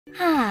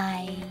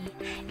Hi!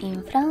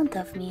 In front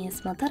of me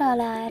is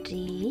Motorola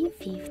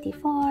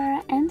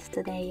G54 and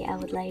today I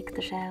would like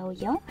to show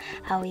you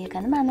how you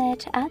can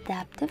manage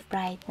adaptive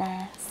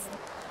brightness.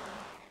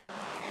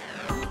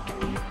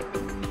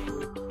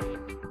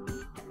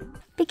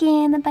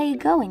 Begin by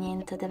going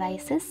into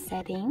Devices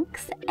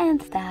Settings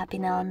and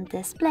tapping on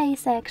Display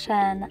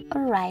section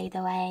right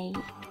away.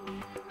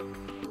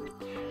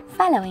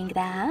 Following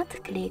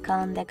that, click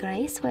on the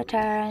gray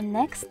switcher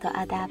next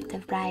to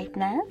Adaptive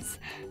Brightness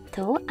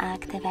to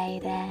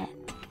activate it.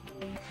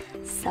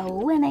 So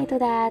when I do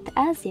that,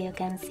 as you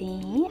can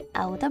see,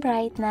 auto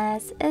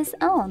brightness is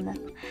on,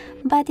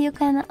 but you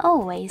can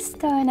always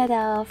turn it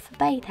off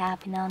by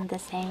tapping on the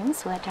same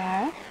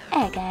switcher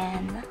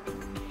again.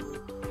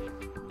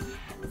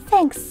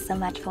 Thanks so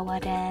much for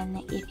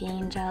watching. If you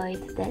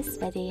enjoyed this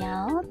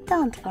video,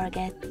 don't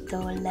forget to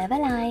leave a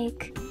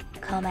like,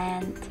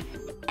 comment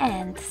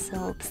and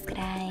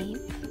subscribe.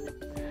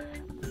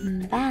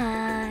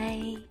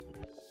 Bye!